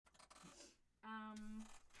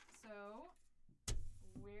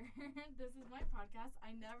This is my podcast.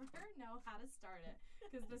 I never know how to start it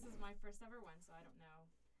because this is my first ever one, so I don't know.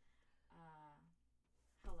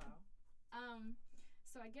 Hello.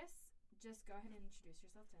 So I guess just go ahead and introduce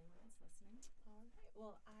yourself to anyone that's listening. All right.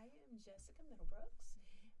 Well, I am Jessica Middlebrooks,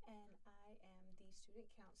 and I am the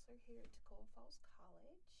student counselor here at Toccoa Falls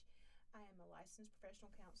College. I am a licensed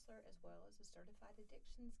professional counselor as well as a certified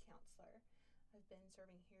addictions counselor. I've been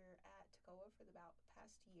serving here at Toccoa for about the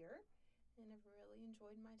past year, and I've really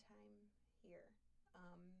enjoyed my time here.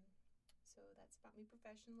 So that's about me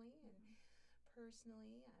professionally, and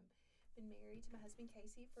personally, I've been married to my husband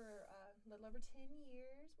Casey for a little over 10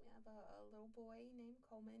 years. We have a little boy named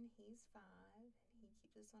Coleman. He's 5, and he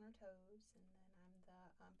keeps us on our toes. And then I'm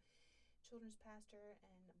the children's pastor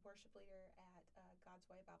and worship leader at God's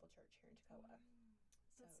Way Bible Church here in Toccoa.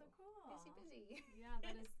 That's so cool. Busy. Yeah,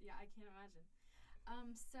 that is. Yeah, I can't imagine.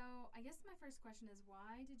 So I guess my first question is,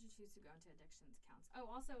 why did you choose to go into addictions counseling? Oh,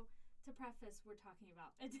 also to preface, we're talking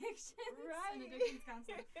about addictions and addictions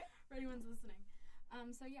counseling for anyone listening.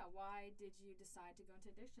 So yeah, why did you decide to go into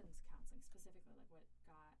addictions counseling specifically? Like,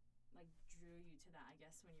 what drew you to that? I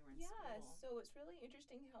guess when you were in school. Yeah, so it's really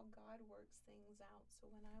interesting how God works things out. So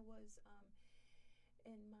when I was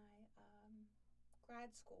in my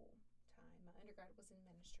grad school time, my undergrad was in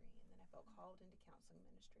ministry, and then I felt called into counseling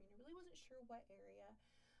ministry, and I really wasn't sure what area.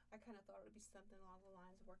 I kind of thought it would be something along the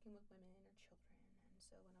lines of working with women or children. And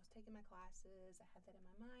so when I was taking my classes, I had that in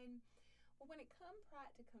my mind. Well, when it come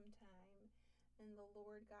practicum time, and the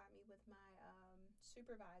Lord got me with my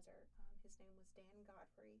supervisor, his name was Dan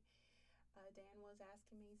Godfrey. Dan was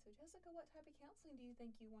asking me, so Jessica, what type of counseling do you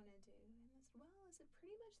think you want to do? And I said, well, I said,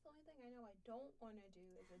 pretty much the only thing I know I don't want to do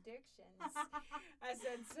is addictions. I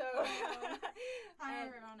said, so.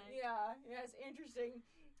 Ironic. Yeah, it's interesting.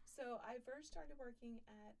 So I first started working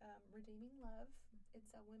at Redeeming Love. It's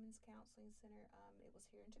a women's counseling center. It was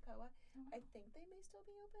here in Toccoa. Oh, wow. I think they may still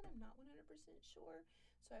be open. I'm not 100% sure.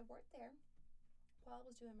 So I worked there. While I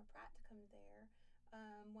was doing my practicum there,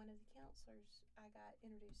 one of the counselors I got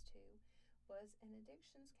introduced to was an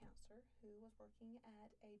addictions counselor who was working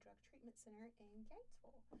at a drug treatment center in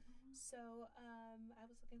Gainesville. Mm-hmm. So I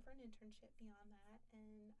was looking for an internship beyond that,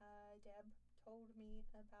 and Deb told me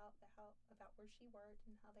about where she worked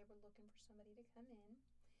and how they were looking for somebody to come in,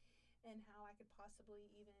 and how I could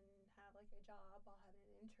possibly even have like a job while having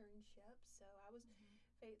an internship. So I was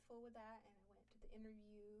faithful with that, and I went to the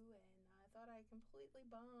interview, and I thought I completely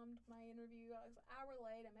bombed my interview. I was an hour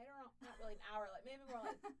late. I made a wrong, not really an hour late, maybe more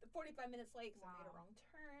like 45 minutes late because I made a wrong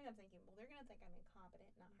turn. I'm thinking, well, they're going to think I'm incompetent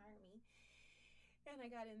and not hire me. And I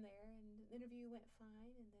got in there, and the interview went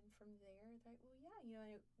fine. And then from there, they're like, well, yeah,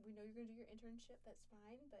 we know you're going to do your internship. That's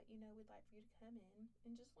fine. But, we'd like for you to come in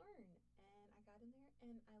and just learn. And I got in there,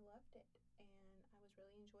 and I loved it. And I was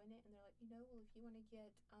really enjoying it. And they're like, well, if you want to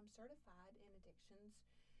get certified in addictions,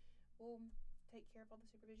 we'll take care of all the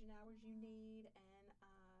supervision hours you need and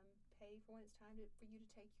pay for when it's time for you to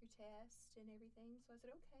take your test and everything. So I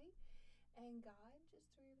said, okay. And God just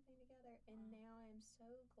threw everything together. And now I'm so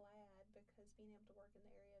glad, because being able to work in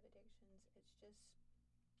the area of addictions, it's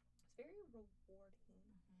very rewarding.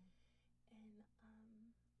 And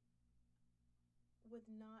with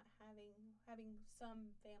not having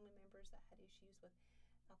some family members that had issues with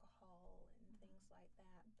alcohol and things like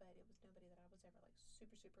that, but it was nobody that I was ever like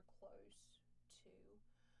super, super close to.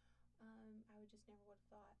 I would just never would have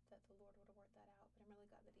thought that the Lord would have worked that out, but I'm really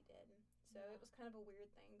glad that He did. So it was kind of a weird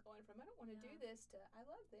thing going from I don't want to do this to I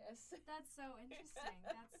love this. That's so interesting.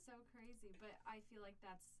 That's so crazy. But I feel like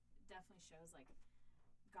that's definitely shows like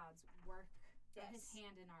God's work, His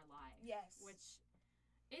hand in our life. Yes. Which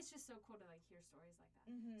it's just so cool to like hear stories like that.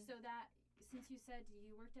 So that, since you said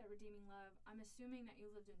you worked at Redeeming Love, I'm assuming that you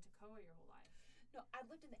lived in Toccoa your whole life. No, I've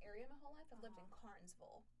lived in the area my whole life. I've lived in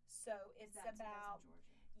Carnesville. So it's about... in Georgia?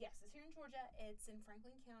 Yes, it's here in Georgia. It's in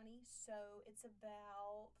Franklin County. So it's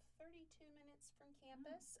about 32 minutes from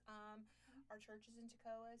campus. Our church is in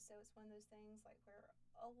Toccoa, so it's one of those things like where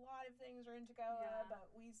a lot of things are in Toccoa, but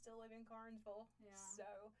we still live in Carnesville. Yeah.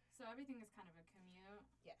 So everything is kind of a commute?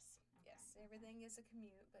 Yes. Okay. Yes, everything is a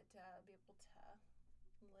commute, but be able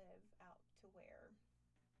to live out to where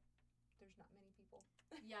there's not many people.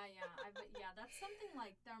 Yeah, that's something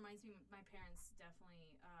like that reminds me. My parents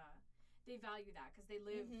definitely they value that because they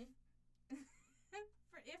live.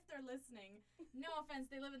 If they're listening, no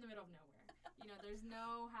offense, they live in the middle of nowhere. There's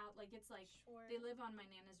no house. Like it's like they live on my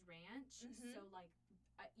Nana's ranch, so like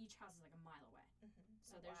each house is like a mile away.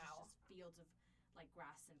 So there's just fields of like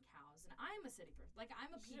grass and cows, and I'm a city person. Like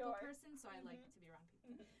I'm a people person, so I like to be around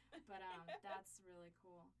people. But that's really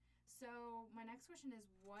cool. So my next question is,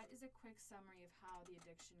 what is a quick summary of how the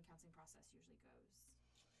addiction counseling process usually goes?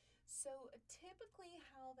 So typically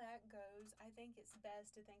how that goes, I think it's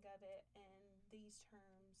best to think of it in these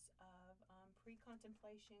terms of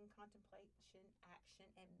pre-contemplation, contemplation, action,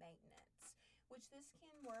 and maintenance, which this can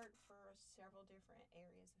work for several different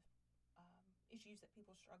areas of issues that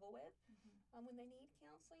people struggle with when they need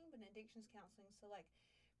counseling, but in addictions counseling. So like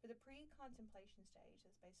for the pre-contemplation stage,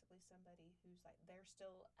 that's basically somebody who's like they're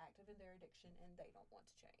still active in their addiction and they don't want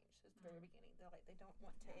to change. So it's the very beginning. They're like they don't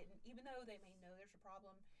want to, even though they may know there's a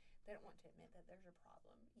problem, they don't want to admit that there's a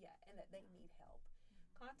problem yet and that they need help.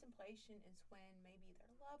 Contemplation is when maybe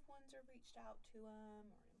their loved ones are reached out to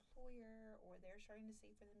them, or an employer, or they're starting to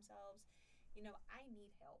see for themselves, I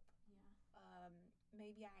need help.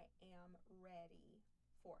 Maybe I am ready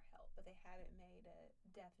for help, but they haven't made a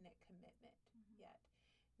definite commitment yet.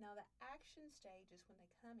 Now, the action stage is when they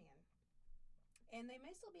come in, and they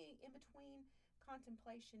may still be in between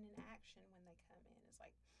contemplation and action when they come in. It's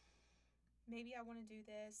like, maybe I want to do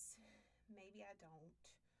this, maybe I don't.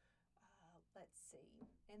 Let's see.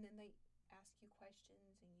 And then they ask you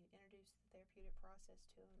questions and you introduce the therapeutic process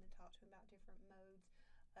to them and talk to them about different modes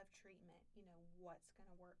of treatment. What's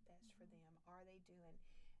going to work best for them. Are they doing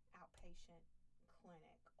outpatient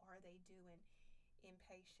clinic? Are they doing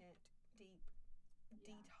inpatient deep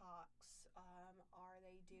detox? Are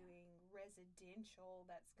they doing residential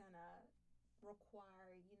that's going to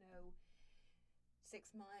require,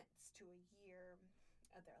 6 months to a year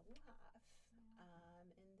of their life?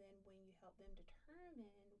 And then when you help them determine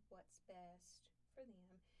what's best for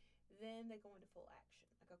them, then they go into full action.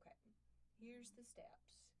 Like, okay, here's the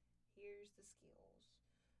steps, here's the skills,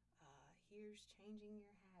 here's changing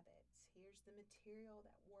your habits, here's the material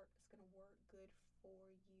that's going to work good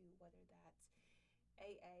for you, whether that's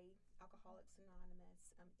AA, Alcoholics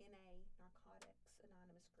Anonymous, NA, Narcotics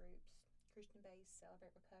Anonymous groups, Christian-based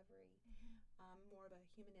Celebrate Recovery, more of a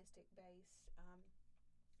humanistic-based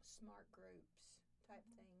SMART groups type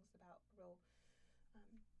things about real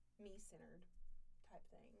me-centered type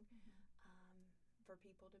thing for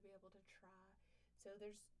people to be able to try. So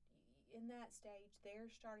there's, in that stage, they're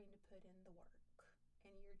starting to put in the work,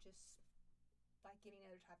 and you're just like any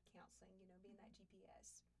other type of counseling, being that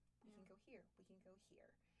GPS. We can go here, we can go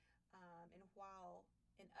here. And while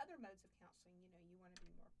in other modes of counseling, you want to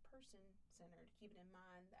be more person-centered, keeping in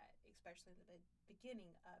mind that, especially in the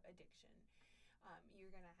beginning of addiction,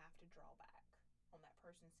 you're going to have to draw back on that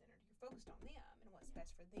person-centered. You're focused on them and what's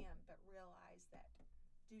best for them, but realize that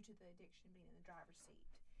due to the addiction being in the driver's seat,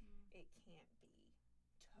 it can't be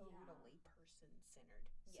totally person-centered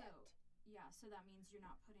yet. So that means you're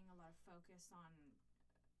not putting a lot of focus on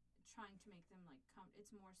trying to make them like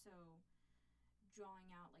it's more so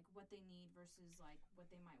drawing out like what they need versus like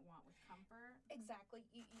what they might want with comfort. Exactly.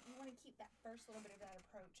 You want to keep that first little bit of that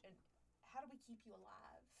approach, and how do we keep you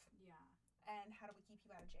alive? Yeah. And how do we keep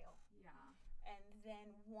you out of jail? Yeah. And then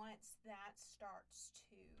once that starts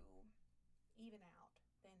to even out,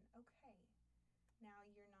 then okay, now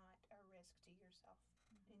you're not a risk to yourself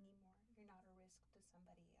anymore. You're not a risk to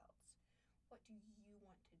somebody else. What do you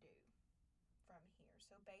want to do from here?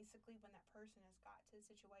 So basically, when that person has got to the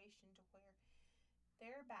situation to where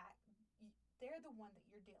they're back, they're the one that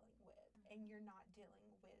you're dealing with, and you're not dealing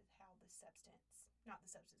with how the substance, not the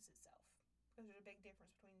substance itself. Because there's a big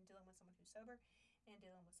difference between dealing with someone who's sober and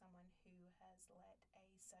dealing with someone who has let a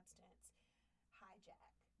substance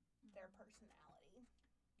hijack their personality,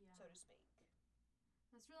 so to speak.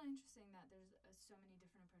 That's really interesting that there's so many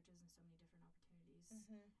different approaches and so many different opportunities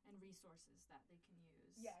and resources that they can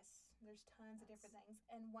use. Yes, there's tons of different things.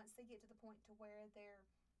 And once they get to the point to where they're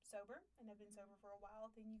sober and have been sober for a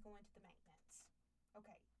while, then you go into the maintenance.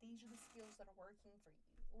 Okay, these are the skills that are working for you.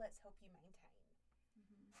 Let's help you maintain.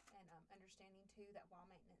 And understanding too that while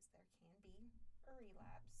maintenance there can be a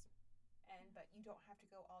relapse, but you don't have to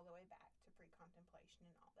go all the way back to pre-contemplation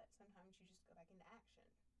and all that. Sometimes you just go back into action.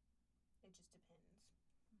 It just depends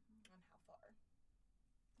on how far.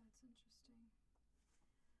 That's interesting.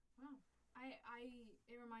 Wow.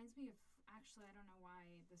 It reminds me of, actually, I don't know why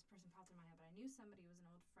this person popped in my head, but I knew somebody who was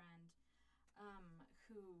an old friend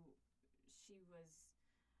who she was,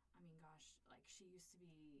 like she used to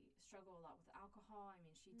struggle a lot with alcohol.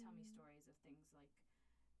 She'd tell me stories of things like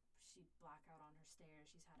she'd black out on her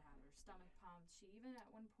stairs. She's had to have her stomach pumped. She even at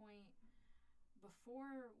one point,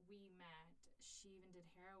 before we met, she even did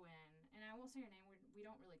heroin. And I won't say her name. We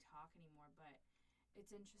don't really talk anymore, but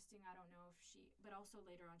it's interesting. I don't know if but also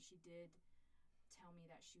later on she did tell me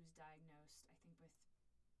that she was diagnosed, I think, with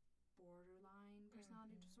borderline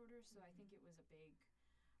personality disorder. So I think it was a big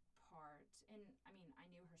part. And I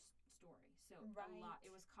knew her story. So a lot,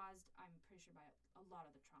 it was caused, I'm pretty sure, by a lot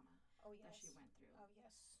of the trauma that she went through as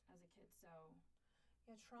a kid. So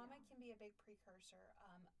Yeah, trauma can be a big precursor.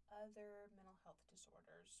 Other mental health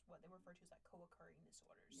disorders, what they refer to as like co-occurring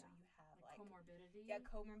disorders. So you have like comorbidity. Yeah,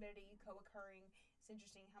 comorbidity, co-occurring. It's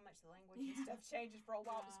interesting how much the language and stuff changes. For a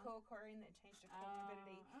while it was co-occurring, then it changed to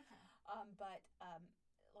comorbidity. Okay. But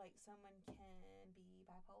like someone can be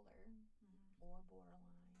bipolar or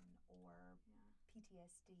borderline or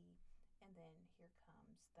PTSD, and then here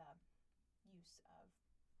comes the use of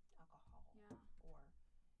alcohol or heroin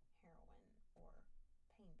or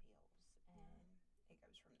pain pills, and it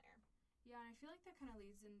goes from there. Yeah, and I feel like that kind of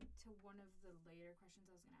leads into one of the later questions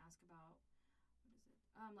I was going to ask about. What is it?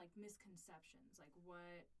 Like misconceptions. Like,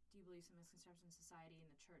 what do you believe some misconceptions in society and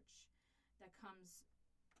the church that comes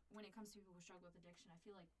when it comes to people who struggle with addiction? I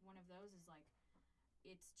feel like one of those is like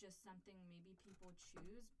it's just something maybe people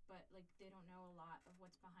choose, but like they don't know a lot of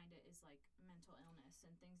what's behind it is like mental illness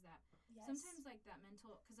and things that sometimes like that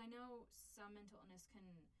mental, because I know some mental illness can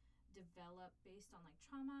develop based on like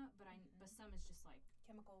trauma, but but some is just like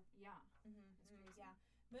chemical. Yeah. It's crazy. Yeah,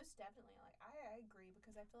 most definitely. Like I agree,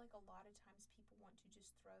 because I feel like a lot of times people want to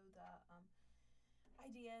just throw the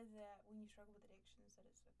idea that when you struggle with addictions that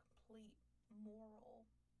it's a complete moral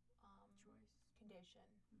choice condition.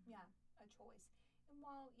 Yeah, a choice. And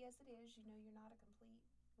while yes it is, you're not a complete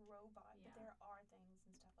robot, but there are things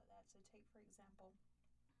and stuff like that. So take for example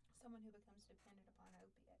someone who becomes dependent upon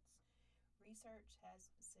opiates. Research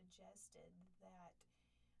has suggested that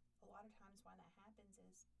a lot of times why that happens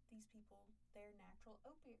is these people, their natural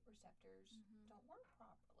opiate receptors don't work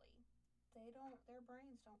properly. Their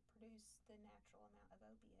brains don't produce the natural amount of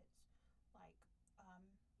opiates like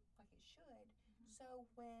it should. So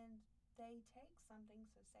when they take something,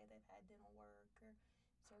 so say they've had dental work or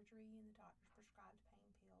surgery and the doctor's prescribed pain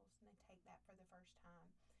pills and they take that for the first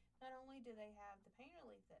time, not only do they have the pain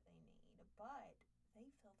relief that they need, but they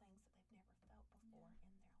feel things that they've never felt before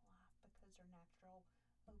in their life because their natural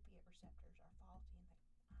opiate receptors are faulty,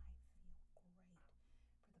 and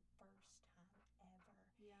I feel great for the first time ever.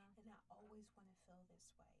 Yeah. And I always want to feel this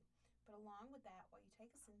way. But along with that, while you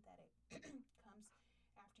take a synthetic, comes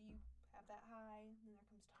after you have that high, then there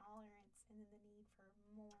comes tolerance, and then the need for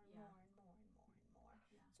more and more and more and more and more.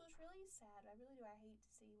 Yeah. So it's really sad. I really do. I hate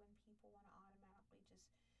to see when people want to automatically just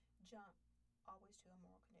jump always to a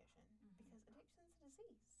moral condition, because addiction's a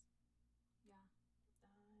disease. Yeah.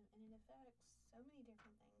 And it affects so many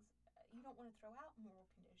different things. You don't want to throw out moral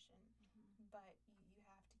condition, but you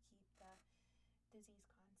have to keep the disease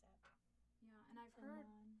concept. Yeah, and I've heard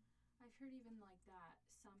even like that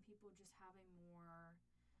some people just have a more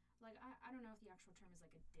like I don't know if the actual term is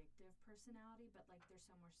like addictive personality, but like they're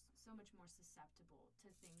so much more susceptible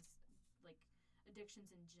to things like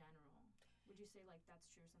addictions in general. Would you say like that's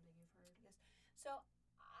true, something you've heard? Yes. So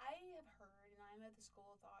I have heard, and I'm at the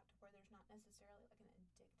school of thought where there's not necessarily like an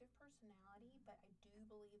addictive personality, but I do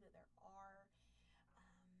believe that there are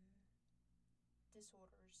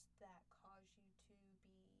disorders that cause you to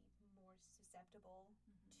be more susceptible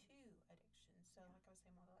to addiction. So like I was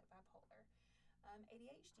saying, more like bipolar.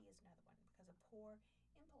 ADHD is another one because of poor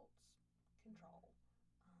impulse control.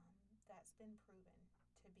 That's been proven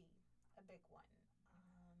to be a big one.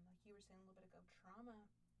 Like you were saying a little bit ago,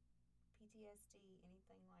 trauma, PTSD,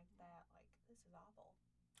 anything like that, like this is awful.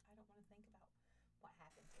 I don't want to think about what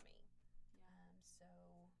happened to me. So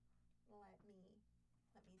let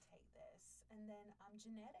me take this. And then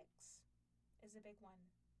genetics is a big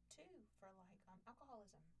one too for like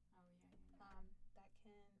alcoholism. Oh yeah. That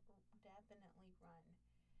can definitely run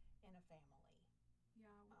in a family.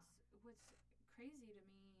 Yeah. What's crazy to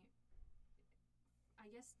me, I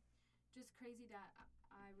guess, just crazy that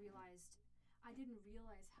I didn't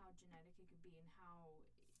realize how genetic it could be and how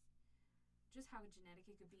genetic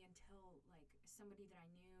it could be until like somebody that I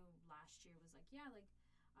knew last year was like, yeah, like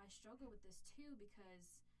I struggle with this too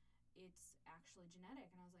because it's actually genetic.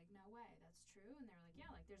 And I was like, no way, that's true. And they were like, yeah,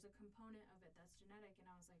 like there's a component of it that's genetic. And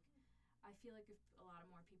I was like, I feel like if a lot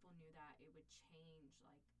more people knew that, it would change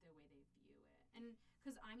like the way they view it. And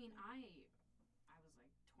because I mean I was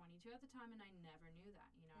like 22 at the time and I never knew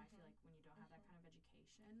that, I feel like when you don't have that kind of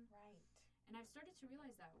education, right. And I've started to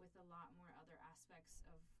realize that with a lot more other aspects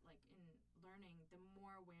of like in learning, the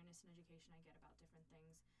more awareness and education I get about different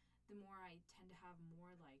things, the more I tend to have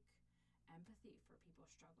more like empathy for people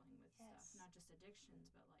struggling with stuff, not just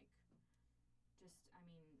addictions, but like just, I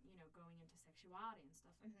mean, going into sexuality and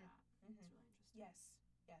stuff like that. It's really interesting. Yes,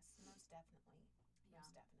 most definitely. Yeah.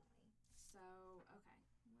 Most definitely. So, okay,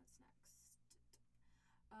 what's next?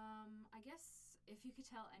 I guess if you could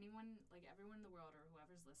tell anyone, like everyone in the world or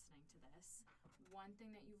whoever's listening to this, one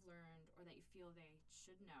thing that you've learned or that you feel they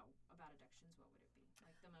should know about addictions, what would it be?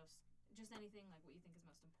 Like the most, just anything like what you think is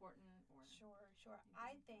most important, or Sure.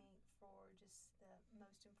 I think for just the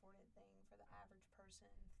most important thing for the average person,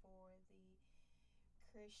 for the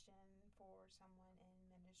Christian, for someone in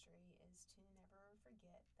ministry, is to never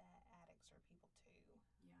forget that addicts are people too.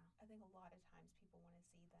 Yeah. I think a lot of times people want to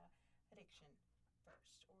see the addiction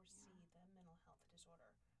first, or see the mental health disorder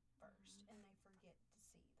first, and they forget to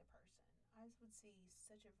see the person. I would see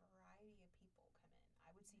such a variety of people come in.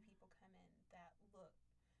 I would see people come in that look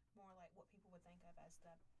more like what people would think of as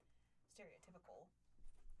the stereotypical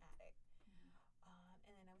addict.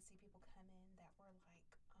 And then I would see people come in that were like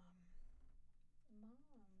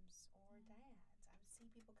moms or dads. I would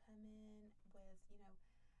see people come in with,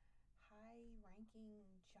 high-ranking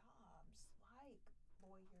jobs like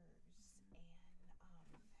lawyers, and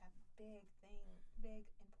have big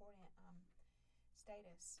important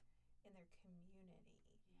status in their community.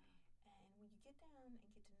 And when you get down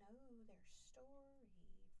and get to know their story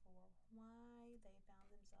for why they found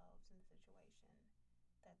themselves in the situation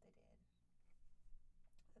that they did,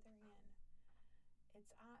 that they're in,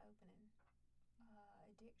 it's eye-opening.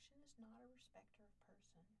 Addiction is not a respecter of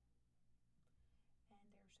person. And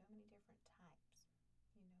there are so many different types.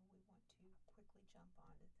 We want to quickly jump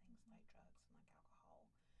onto things like drugs and like alcohol,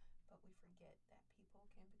 but we forget that people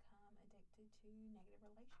can become addicted to negative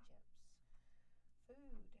relationships,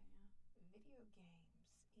 food, video games,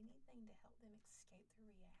 anything to help them escape the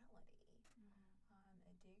reality.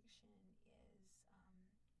 Addiction is,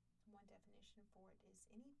 one definition for it is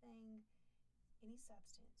any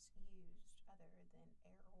substance used other than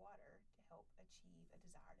air or water to help achieve a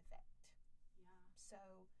desired effect. Yeah. So,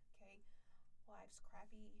 okay, life's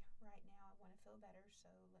crappy right now. I want to feel better, so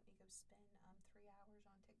let me go spend 3 hours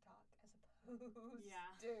on TikTok as opposed to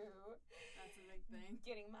that's a big thing.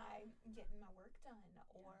 getting my work done,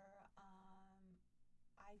 or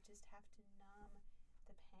I just have to numb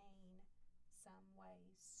the pain some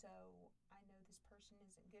way. So I know this person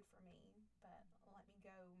isn't good for me, but let me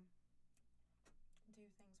go do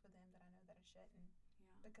things with them that I know that I shouldn't,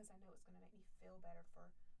 because I know it's going to make me feel better for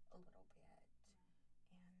a little bit.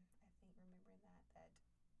 And I think remembering that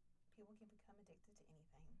people can become addicted to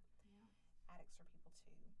anything. Addicts are people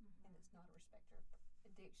too, and it's not a respecter.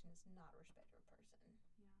 Addiction is not a respecter of person.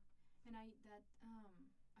 And I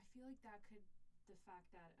feel like that could, the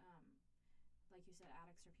fact that like you said,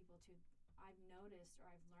 addicts are people too. I've noticed, or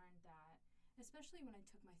I've learned that, especially when I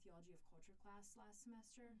took my theology of culture class last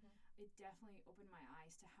semester, it definitely opened my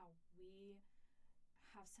eyes to how we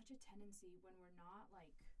have such a tendency when we're not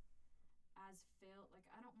like as filled, like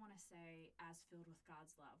I don't want to say as filled with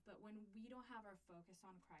God's love, but when we don't have our focus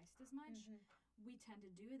on Christ as much, we tend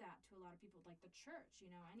to do that to a lot of people, like the church,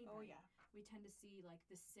 anybody. Oh yeah. We tend to see like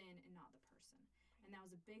the sin and not the person. And that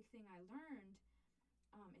was a big thing I learned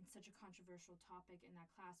in such a controversial topic in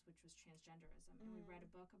that class, which was transgenderism. And we read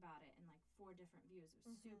a book about it in like 4 different views. It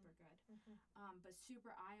was super good, but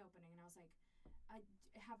super eye-opening. And I was like,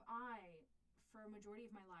 for a majority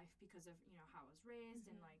of my life, because of, how I was raised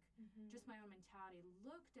and like just my own mentality,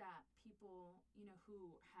 looked at people,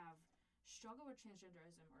 who have struggled with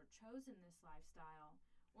transgenderism or chosen this lifestyle,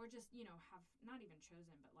 or just, have not even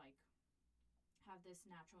chosen, but like have this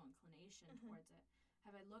natural inclination towards it.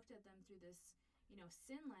 Have I looked at them through this,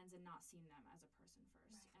 sin lens and not seen them as a person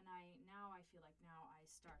first? Right. And I feel like now I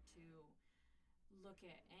start to look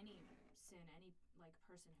at any sin, any like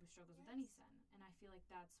person who struggles with any sin. And I feel like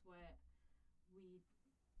that's what we,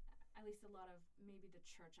 at least a lot of maybe the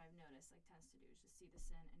church I've noticed, like tends to do, is just see the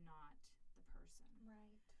sin and not the person.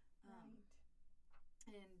 Right.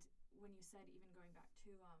 And when you said, even going back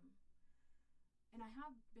to, and I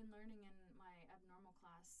have been learning in my abnormal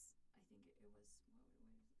class, I think it was,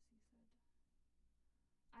 what is it he said?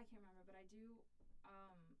 I can't remember, but I do,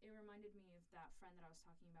 it reminded me of that friend that I was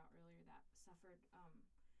talking about earlier that suffered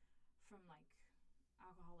from like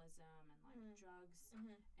alcoholism and like drugs,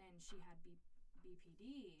 and she had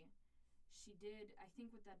BPD. She did, I think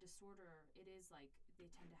with that disorder, it is like they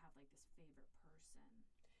tend to have like this favorite person.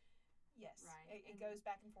 Yes. Right. It goes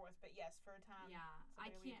back and forth, but yes, for a time. Yeah. I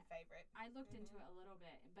can't. Favorite. I looked into it a little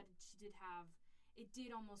bit, but she did have, it did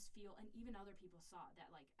almost feel, and even other people saw it, that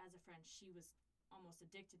like as a friend, she was almost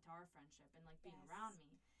addicted to our friendship and like being around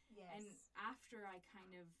me. Yes. And after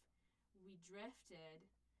we drifted,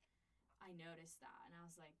 I noticed that, and I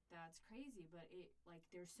was like, that's crazy, but it, like,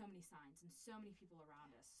 there's so many signs, and so many people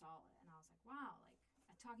around us saw it, and I was like, wow, like,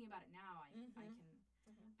 talking about it now, I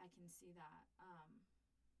can see that.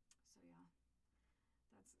 So yeah,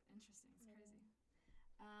 that's interesting. It's crazy.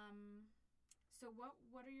 So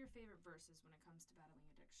what are your favorite verses when it comes to battling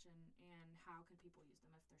addiction, and how can people use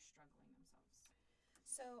them if they're struggling themselves?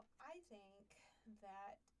 So I think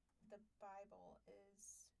that the Bible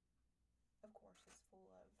is, of course, is full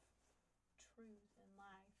of truth and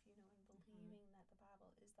life, and believing that the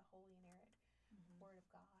Bible is the holy, inerrant Word of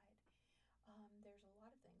God. There's a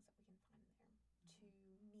lot of things that we can find in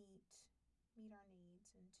there to meet our needs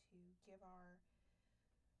and to give our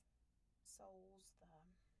souls the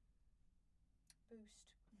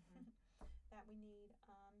boost that we need.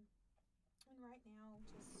 And right now,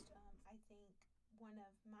 just I think one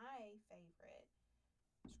of my favorite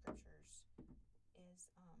scriptures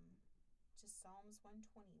is just Psalms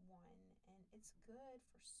 121, and it's good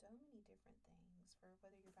for so many different things, for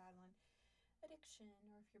whether you're battling addiction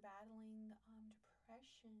or if you're battling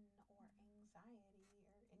depression or anxiety or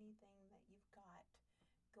anything that you've got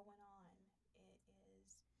going on.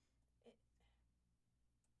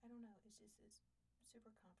 I don't know, it's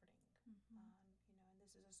super comforting. And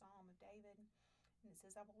this is a psalm of David, and it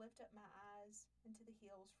says, I will lift up my eyes into the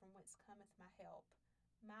hills from whence cometh my help.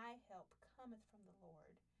 My help cometh from the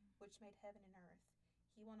Lord, which made heaven and earth.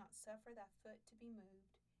 He will not suffer thy foot to be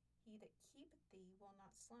moved. He that keepeth thee will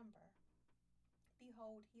not slumber.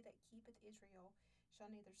 Behold, he that keepeth Israel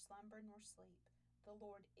shall neither slumber nor sleep. The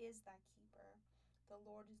Lord is thy keeper. The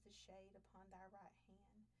Lord is the shade upon thy right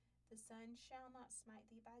hand. The sun shall not smite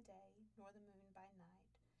thee by day, nor the moon by night.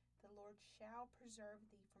 The Lord shall preserve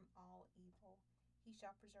thee from all evil. He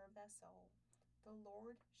shall preserve thy soul. The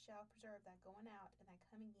Lord shall preserve thy going out and thy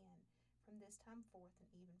coming in from this time forth and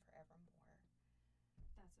even forevermore.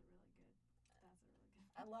 That's a really good.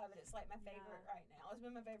 I love it. It's like my favorite right now. It's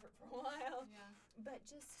been my favorite for a while. Yeah. But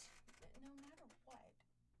just no matter what,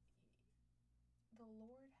 the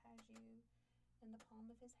Lord has you in the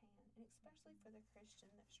palm of his hand, and especially for the Christian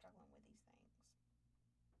that's struggling with these things.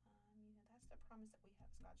 That's the promise that we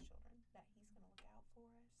have as God's children, that he's going to look out for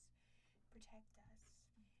us, protect us,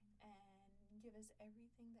 and give us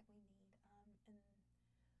everything that we need. In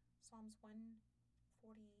Psalms 145,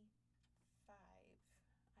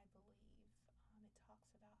 I believe, it talks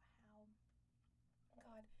about how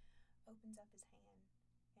God opens up his hand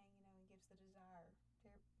and gives the desire to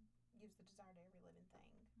every living thing.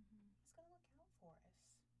 He's going to look out for us.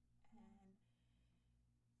 And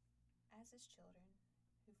as his children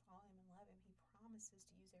who follow him and love him, he promises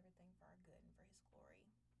to use everything for our good and for his glory.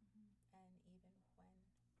 And even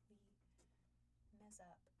when we mess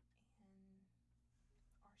up and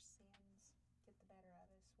our sins get the better of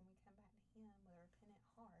us, when we come back to him with a repentant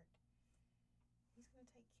heart, he's going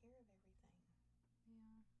to take care of everything.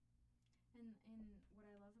 Yeah. And what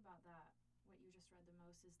I love about that, what you just read the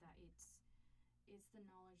most, is that it's the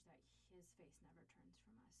knowledge that his face never turns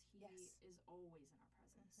from us. He is always in our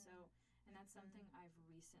presence. So, and that's something I've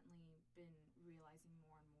recently been realizing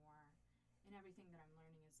more and more. And everything that I'm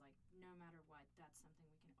learning is like, no matter what, that's something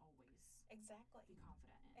we can always be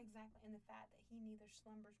confident in. Exactly. And the fact that he neither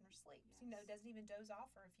slumbers nor sleeps, doesn't even doze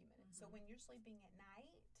off for a few minutes. So when you're sleeping at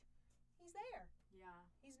night, he's there. Yeah.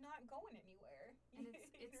 He's not going anywhere. And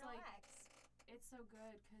it's like, it's so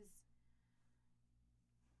good because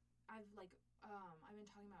I've been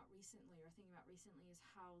talking about recently, or thinking about recently, is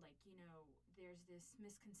how, there's this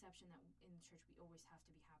misconception that in the church we always have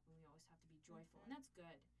to be happy, we always have to be joyful, and that's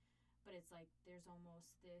good. But it's like there's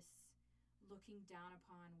almost this looking down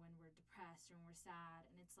upon when we're depressed or when we're sad,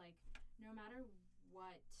 and it's like no matter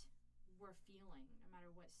what we're feeling, no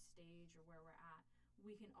matter what stage or where we're at,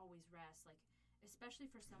 we can always rest. Like, especially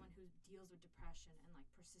for someone who deals with depression and like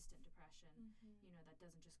persistent depression, that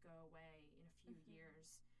doesn't just go away in a few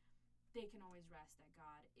years. They can always rest that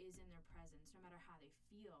God is in their presence no matter how they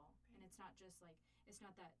feel. And it's not just like, it's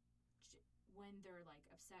not that when they're like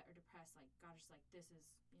upset or depressed, like God is like, this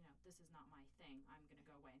is not my thing, I'm gonna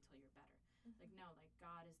go away until you're better. Like, no, like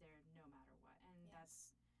God is there no matter what. And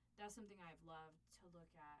that's something I've loved to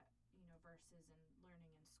look at, verses and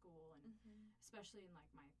learning in school, and especially in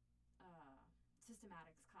like my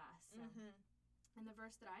systematics class. So, and the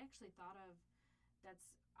verse that I actually thought of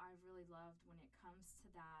I've really loved when it comes to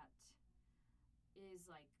that is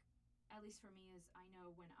like, at least for me, is I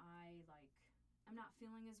know when I'm not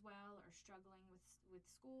feeling as well or struggling with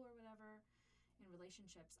school or whatever in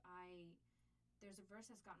relationships, there's a verse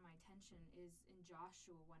that's gotten my attention, is in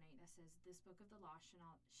Joshua 1:8 that says, this book of the law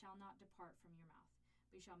shall not depart from your mouth,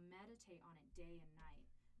 but you shall meditate on it day and night,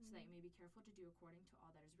 so that you may be careful to do according to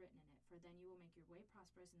all that is written in it, for then you will make your way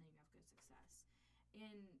prosperous and then you have good success.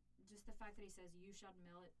 And just the fact that he says you shall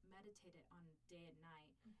meditate it on day and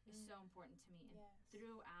night is so important to me. And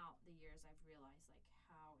throughout the years, I've realized like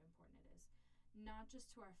how important it is, not just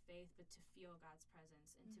to our faith, but to feel God's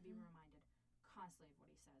presence and to be reminded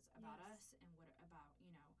constantly of what he says about us and what about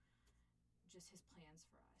just his plans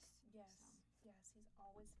for us. Yes. Yes, he's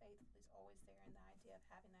always faithful. He's always there. And the idea of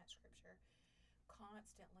having that scripture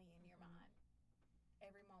constantly in your mind,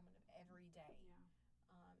 every moment of every day,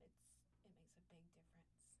 it makes a big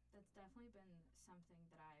difference. That's definitely been something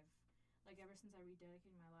that I've, like, ever since I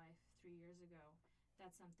rededicated my life 3 years ago,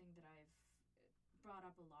 that's something that I've brought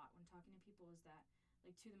up a lot when talking to people, is that,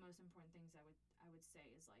 like, two of the most important things I would say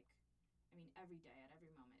is, like, I mean, every day at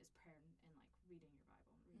every moment is prayer and like reading your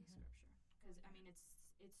Bible and reading scripture, because I mean it's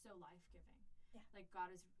so life-giving. Yeah, like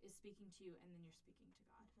God is speaking to you, and then you're speaking to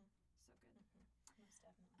God. So good. Most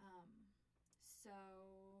definitely. So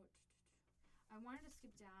I wanted to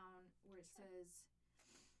skip down where it says,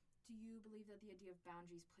 do you believe that the idea of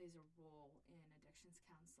boundaries plays a role in addictions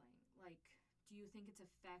counseling? Like, do you think it's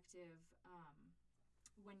effective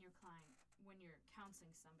when you're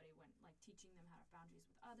counseling somebody, when like teaching them how to have boundaries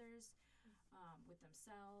with others, with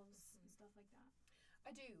themselves, and stuff like that?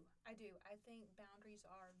 I do. I think boundaries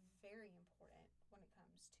are very important when it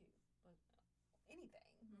comes to anything,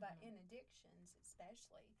 but in addictions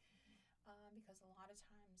especially, because a lot of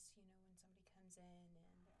times, when somebody comes in and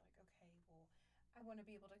they're like, okay, well, I want to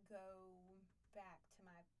be able to go back to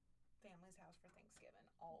my family's house for Thanksgiving,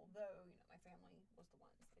 although, my family was the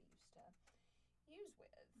ones that I used to use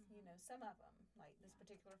with, some of them, like this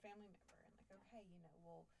particular family member, and like, okay,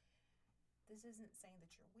 well, this isn't saying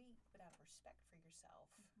that you're weak, but out of respect for yourself,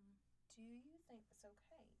 do you think that's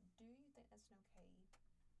okay? Do you think that's an okay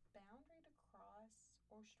boundary to cross?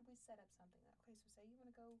 Or should we set up something that, okay, so say you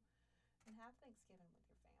want to go and have Thanksgiving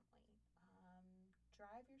with your family,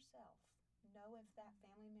 drive yourself, know if that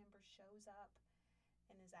family member shows up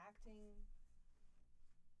and is acting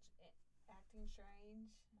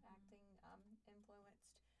strange, acting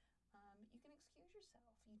influenced, you can excuse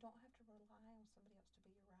yourself. You don't have to rely on somebody else to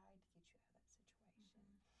be your ride to get you out of that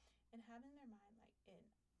situation. And having their mind, like,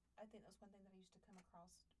 I think that's one thing that I used to come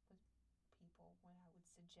across with people when I would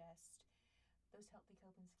suggest those healthy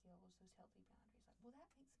coping skills, those healthy boundaries. Like, well, that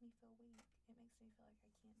makes me feel weak. It makes me feel like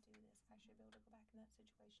I can't do this. I should be able to go back in that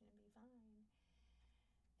situation and be fine.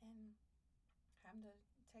 And having to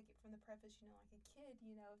take it from the preface, like a kid,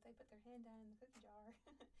 if they put their hand down in the cookie jar,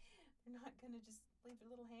 they're not going to just leave their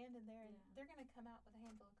little hand in there, and they're going to come out with a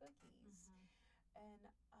handful of cookies. And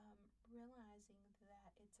realizing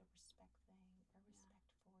that it's a respect thing, a respect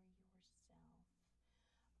for yourself,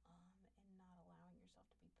 and not allowing yourself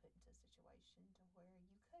to be put into a situation to where you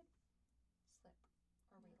could slip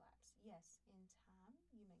or relapse. Yes, in time,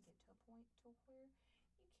 you may get to a point to where you can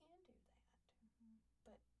do that,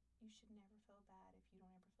 but you should never feel bad if you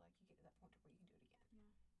don't ever feel like you get to that point to where you can do it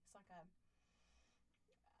again. It's like a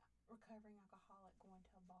recovering alcoholic going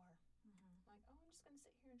to a bar. Like, oh, I'm just going to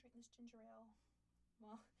sit here and drink this ginger ale,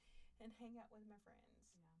 and hang out with my friends.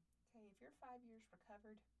 Okay, if you're 5 years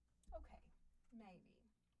recovered, okay, maybe.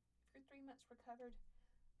 If you're 3 months recovered,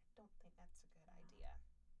 I don't think that's a good idea.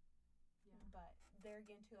 But there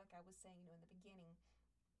again, too, like I was saying, in the beginning,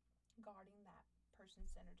 guarding that person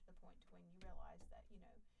centered to the point to when you realize that,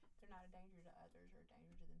 they're not a danger to others or a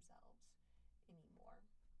danger to themselves anymore.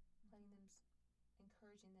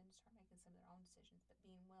 Encouraging them to start making some of their own decisions, but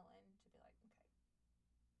being willing to be like, okay,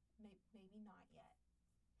 maybe not yet.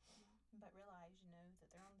 But realize,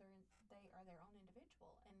 that they are their own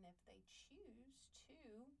individual, and if they choose to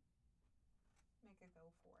make a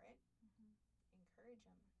go for it, encourage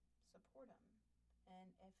them, support them,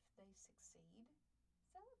 and if they succeed,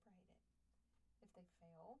 celebrate it. If they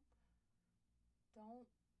fail, don't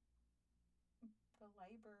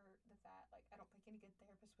belabor the fact, like, I don't think any good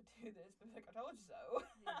therapist would do this, but like, I told you so.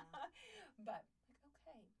 But like,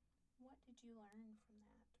 okay, what did you learn from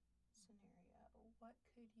that scenario? What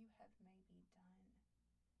could you have maybe done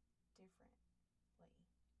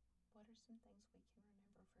differently? What are some things we can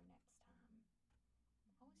remember for next time?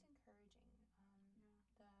 Always encouraging.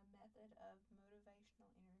 The method of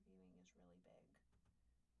motivational interviewing is really big,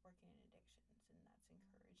 working in addictions, and that's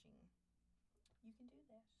encouraging. You can do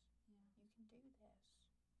this. You can do this.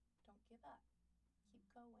 Don't give up. Keep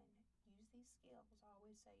going. Use these skills. I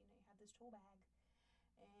always say, you have this tool bag,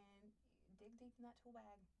 and dig deep in that tool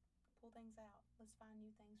bag. Pull things out. Let's find new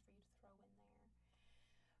things for you to throw in there.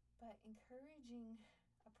 But encouraging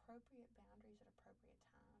appropriate boundaries at appropriate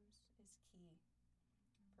times is key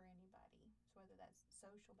for anybody. So whether that's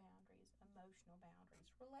social boundaries, emotional boundaries,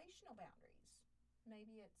 relational boundaries.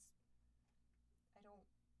 Maybe it's,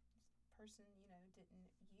 person,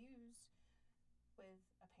 didn't use with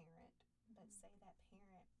a parent, but say that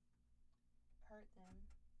parent hurt them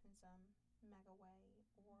in some mega way,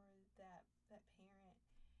 or that parent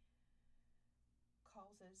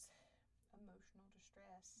causes emotional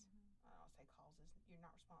distress. I don't say causes. You're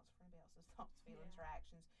not responsible for anybody else's thoughts, feelings, or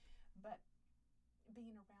actions, but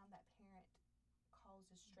being around that parent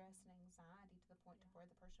causes stress and anxiety to the point to where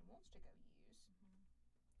the person wants to go use.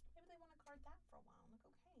 Maybe they want to guard that for a while. I'm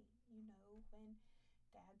like, okay, when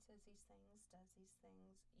dad says these things, does these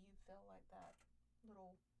things, you feel like that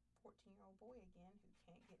little 14-year-old boy again who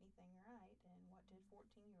can't get anything right. And what did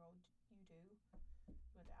 14-year-old you do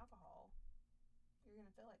with alcohol? You're going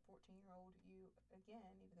to feel like 14-year-old you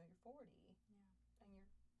again, even though you're 40. Yeah. And you're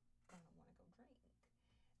going to want to go drink.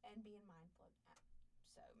 And being mindful of that.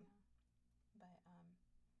 So, but,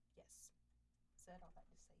 yes. Said all that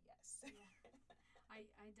to say yes. Yeah.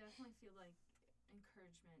 I definitely feel like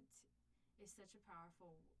encouragement is such a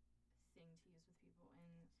powerful thing to use with people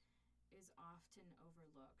and is often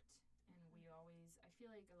overlooked. And I feel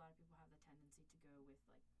like a lot of people have the tendency to go with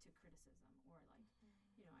like to criticism or like,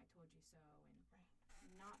 I told you so,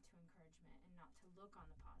 and not to encouragement and not to look on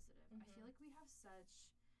the positive. I feel like we have such,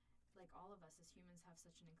 like all of us as humans have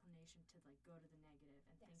such an inclination to like go to the negative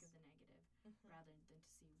and think of the negative rather than to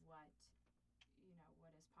see what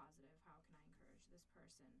is positive. How can I encourage this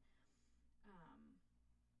person?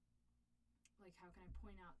 Like how can I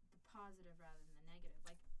point out the positive rather than the negative?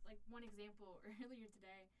 Like one example earlier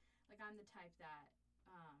today, like I'm the type that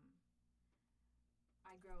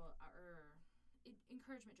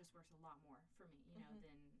encouragement just works a lot more for me, than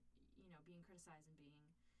being criticized and being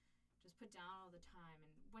just put down all the time.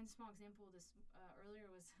 And one small example of this earlier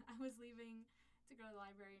was I was leaving to go to the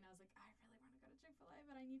library and I was like, I really want to go to Chick-fil-A,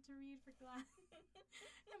 but I need to read for class.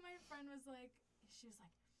 And my friend was like,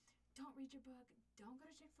 don't read your book, don't go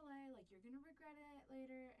to Chick-fil-A, like you're gonna regret it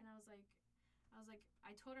later. And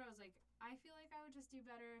I told her, I feel like I would just do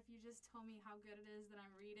better if you just told me how good it is that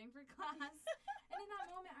I'm reading for class. And in that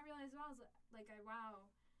moment I realized,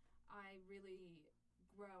 I really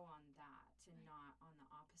grow on that and not on the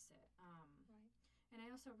opposite. And I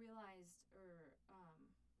also realized, or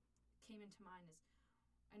came into mind is,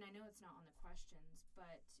 and I know it's not on the questions,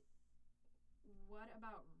 but what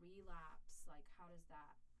about relapse? Like how does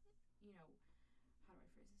that, how do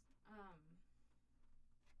I phrase this?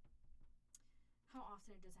 How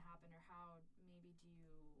often does it happen, or how maybe do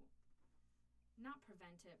you not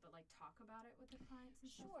prevent it, but like talk about it with the clients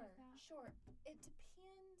and stuff like that? Sure. It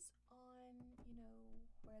depends on,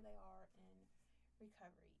 where they are in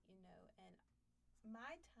recovery, and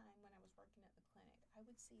my time when I was working at the clinic, I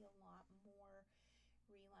would see a lot more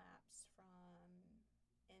relapse from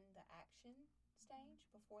in the action stage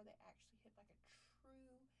before they actually hit like a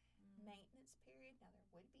true maintenance period. Now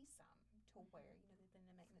there would be some to where they've been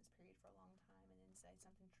in a maintenance period for a long time, and then say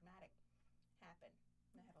something traumatic happened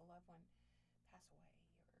and they had a loved one pass away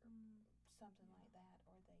or something like that,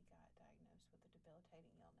 or they got diagnosed with a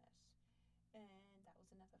debilitating illness, and that was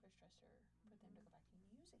enough of a stressor for them to go back and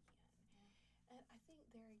use again. And I think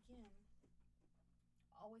there again,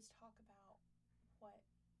 always talk about what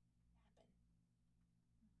happened.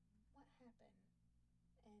 What happened?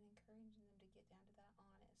 And encouraging them to get down to that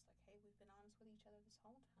honest. Like, hey, we've been honest with each other this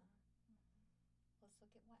whole time. Let's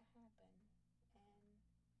look at what happened. And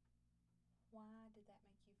why did that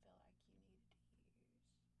make you feel like you needed to use?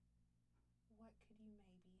 What could you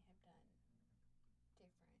maybe have done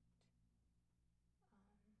different?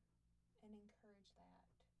 And encourage that.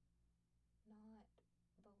 Not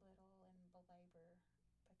belittle and belabor,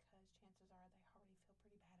 because chances are they already feel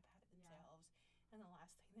pretty bad about it themselves, and the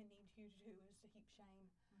last thing they need you to do is to heap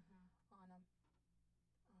shame on them.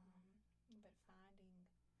 But finding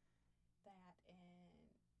that and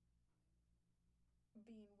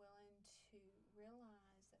being willing to realize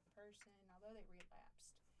that the person, although they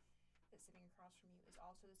relapsed, that's sitting across from you is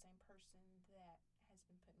also the same person that has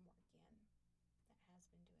been putting work in, that has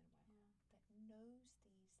been doing well, that knows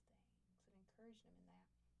these things. Encouraging them in that.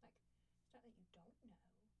 Like, it's not that you don't know.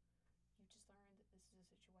 You just learned that this is a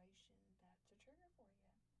situation that's a trigger for you.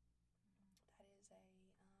 That is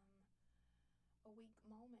a weak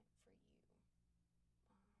moment for you.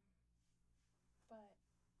 But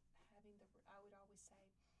I would always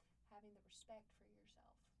say, having the respect for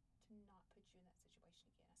yourself to not put you in that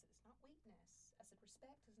situation again. I said, it's not weakness. I said,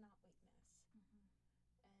 respect is not weakness. And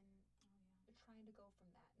you're trying to go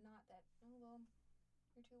from that. Not that, oh, well,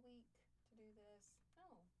 you're too weak to do this.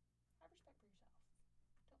 No, have respect for yourself.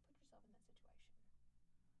 Don't put yourself in that situation.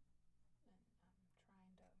 And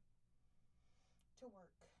trying to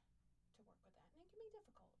work with that, and it can be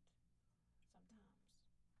difficult sometimes. That's good.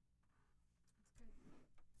 Let's see.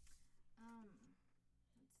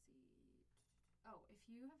 Oh, if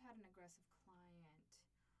you have had an aggressive client,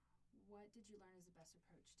 what did you learn is the best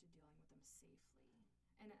approach to dealing with them safely?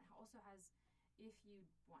 And it also has, if you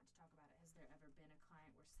want to talk about it, has there ever been a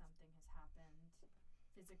client where something has happened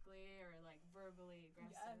physically or like verbally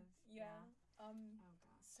aggressive? Yeah. Oh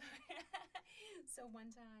gosh. So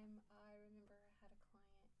one time I remember I had a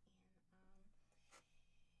client and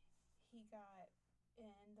he got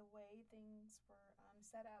in the way things were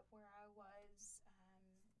set up where I was.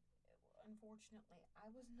 Unfortunately,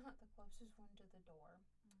 I was not the closest one to the door,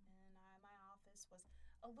 and my office was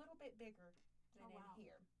a little bit bigger than in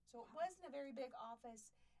here. So it wasn't a very big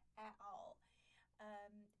office at all.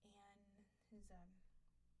 And his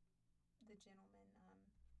the gentleman,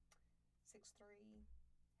 6'3",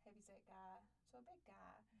 heavyset guy, so a big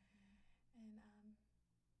guy. And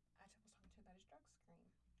I was talking to him about his drug screen,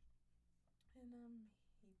 and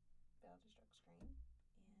he failed his drug screen.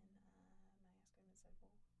 And I asked him and said,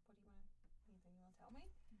 "Well, what do you want? Anything you want to tell me?"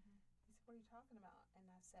 He said, "What are you talking about?" And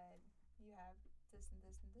I said, "You have this and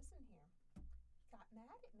this and this in here." He got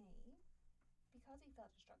mad at me because he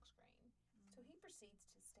failed his drug screen. So he proceeds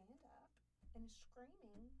to stand up and is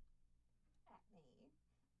screaming at me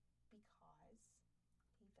because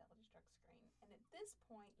he failed his drug screen. And at this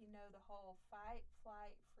point, you know, the whole fight,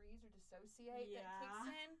 flight, freeze, or dissociate that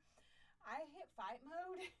kicks in. I hit fight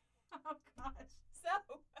mode. Oh gosh. So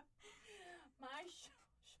my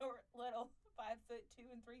short little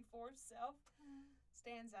 5'2" and 3/4 self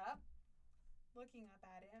stands up, looking up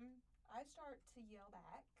at him. I start to yell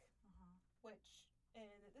back, which,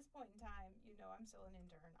 and at this point in time, you know, I'm still an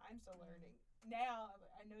intern. I'm still learning. Now